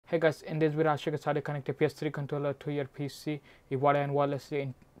Hey guys, in this video I'll show you how to connect a PS3 controller to your PC wired and wirelessly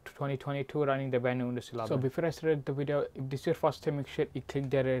in 2022 running the brand new Windows 11. So before I start the video, if this is your first time, make sure you click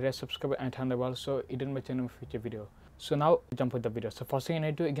the red subscribe and turn the bell so you don't miss any future video. So now jump with the video. So first thing you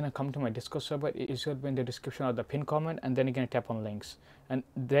need to do, you're gonna come to my Discord server. It should be in the description or the pin comment, and then you're gonna tap on links, and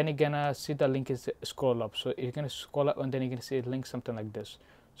then you're gonna see the link is scroll up. So you're gonna scroll up and then you're gonna see a link something like this.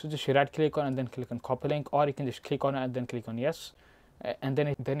 So just right click on and then click on copy link, or you can just click on it and then click on yes, and then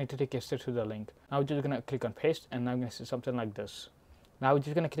it will take you straight to the link. Now we're just gonna click on paste, and now I'm gonna see something like this. Now we're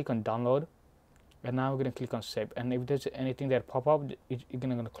just gonna click on download, and now we're gonna click on save, and if there's anything that pop up, you're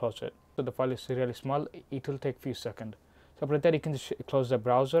gonna close it. So the file is really small, it will take few seconds. So after that you can just close the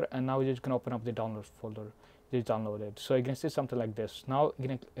browser, and now we're just gonna open up the download folder. Just download it. So you're gonna see something like this. Now you're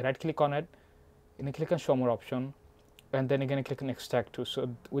gonna right click on it, you're gonna click on show more option, and then you're gonna click on extract to. So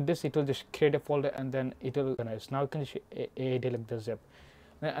with this it will just create a folder, and then it will organize. Now you can just delete the zip,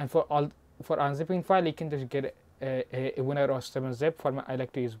 and for unzipping file you can just get a winner or 7-zip. For me, I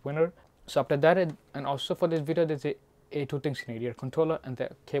like to use winner. So after that, and also for this video, there's two things you need: your controller and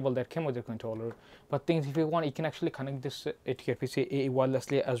the cable that came with the controller. But things, if you want, you can actually connect this to your PC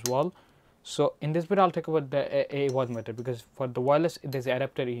wirelessly as well. So in this video I'll talk about the wireless method, because for the wireless there's an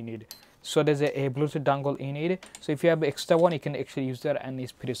adapter you need. So there's a Bluetooth dongle you need. So if you have an extra one, you can actually use that, and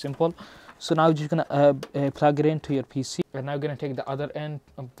it's pretty simple. So now you're just gonna plug it into your PC, and now you're gonna take the other end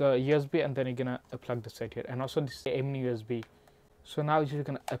of the USB, and then you're gonna plug this right here, and also this is a mini USB. So now you're just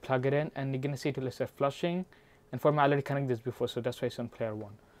gonna plug it in, and you're gonna see it will start flushing. And for me, I already connected this before, so that's why it's on player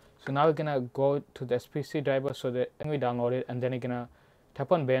 1. So now we're gonna go to the SPC driver, so that we download it, and then you're gonna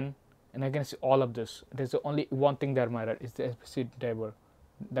tap on bin, and you're gonna see all of this. There's only one thing that matters, is the SPC driver,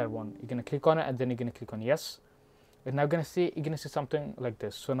 that one. You're gonna click on it, and then you're gonna click on yes. And now you're gonna see something like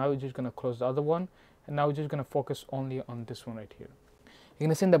this. So now we're just gonna close the other one, and now we're just gonna focus only on this one right here. You're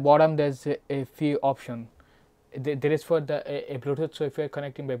gonna see in the bottom there's a few options. There is for the Bluetooth. So if you're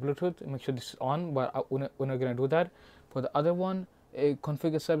connecting by Bluetooth, make sure this is on, but we're not gonna do that. For the other one,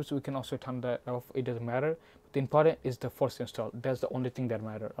 configure service, we can also turn that off. It doesn't matter. But the important is the first install. That's the only thing that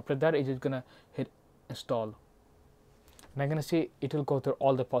matters. After that, it's just gonna hit install. And I'm gonna see it will go through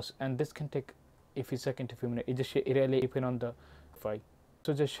all the process, and this can take a few seconds to a few minutes. It just really depends on the file.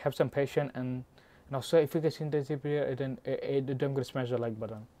 So just have some patience, and also if you guys in this video, then don't go smash the like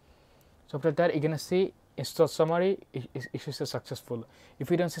button. So after that, you're gonna see install summary. It should say successful.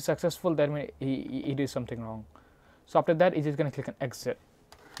 If you don't see successful, that means you did something wrong. So after that, you're just gonna click on exit.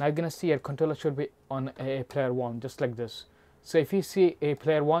 Now you're gonna see your controller should be on a player 1, just like this. So if you see a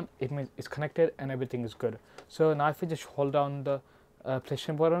player 1, it means it's connected and everything is good. So now if you just hold down the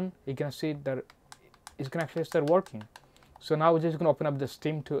PlayStation button, you're gonna see that it's gonna actually start working. So now we're just gonna open up the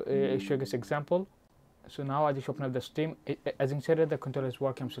Steam to show you this example. So now I just open up the Steam. As you can see, the controller is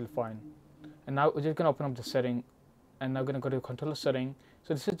working absolutely fine. And now we're just gonna open up the setting, and now we're gonna go to the controller setting.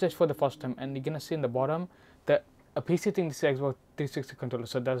 So this is just for the first time, and you're gonna see in the bottom that a PC thing, this is Xbox 360 controller.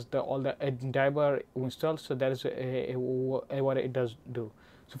 So that's all the driver installed. So that is what it does do.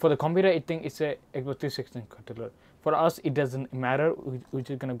 So for the computer, I think it's a Xbox 360 controller. For us, it doesn't matter. We're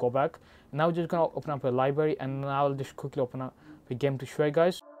just gonna go back. Now we're just gonna open up a library, and now I'll just quickly open up a game to show you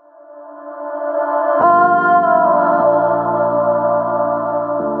guys.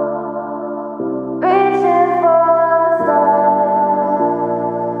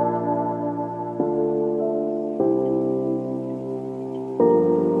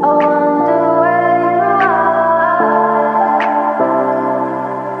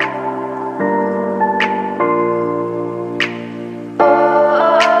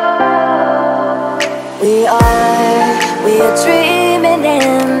 We are dreaming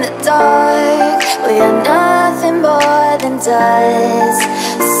in the dark. We are nothing more than dust.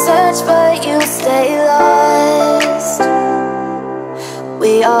 Search but you stay lost.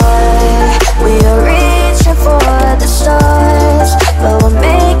 We are reaching for the stars, but we're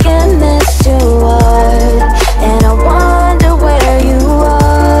making this too hard. And I wonder where you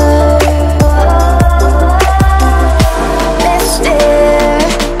are, mysterious.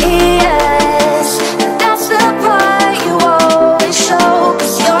 That's the part you always show,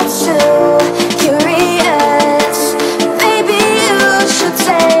 'cause you're too curious. Maybe you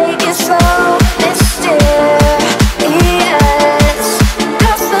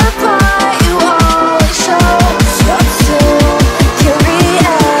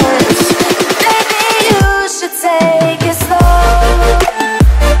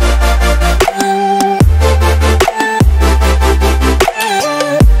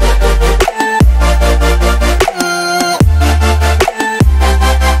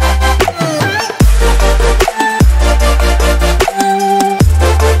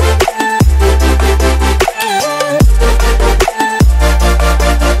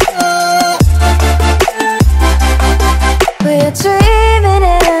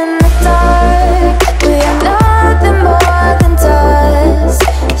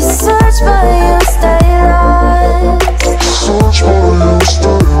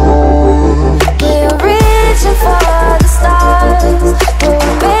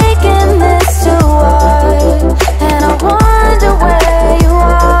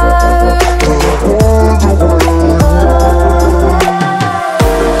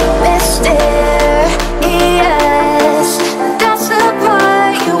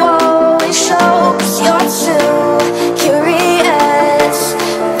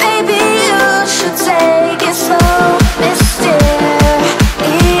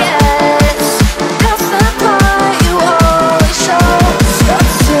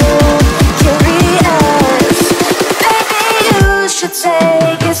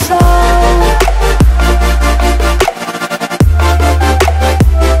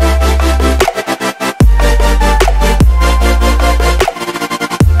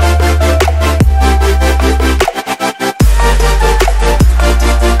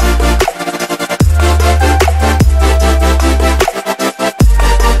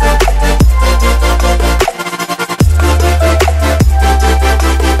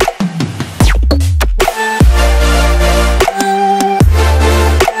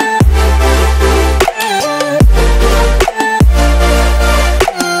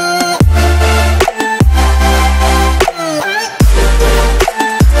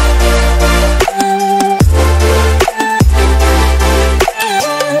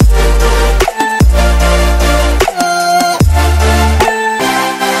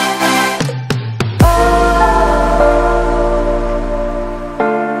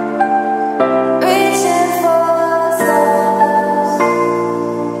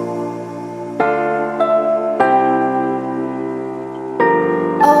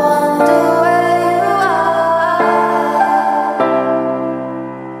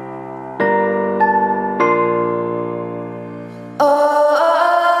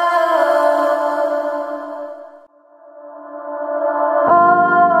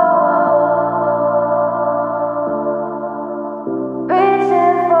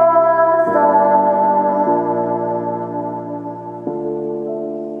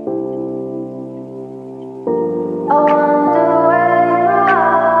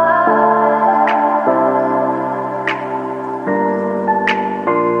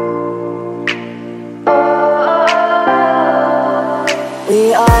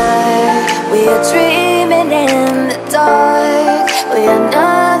We are dreaming in the dark. We are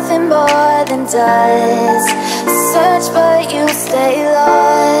nothing more than dust. Search but you stay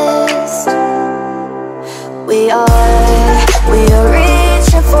lost. We are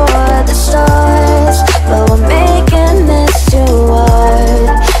reaching for the stars, but we're making this too hard.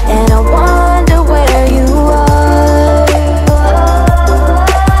 And I wonder where you are.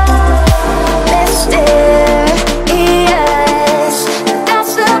 Mysterious,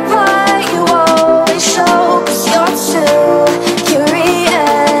 that's the part you always show. 'Cause you're too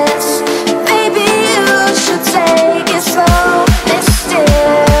curious. Maybe you should take it slow. Mysterious,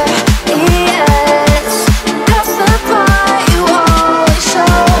 that's the part you always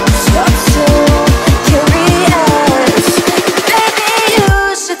show. 'Cause you're too curious. Maybe you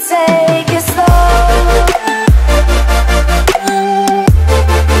should take it slow.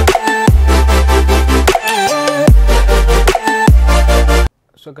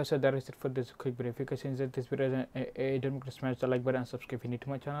 So guys, that is it for this quick video. If you guys enjoyed this video, then don't forget to smash the like button and subscribe if you're new to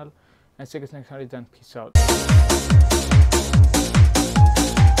my channel. And see you guys next time. Then peace out.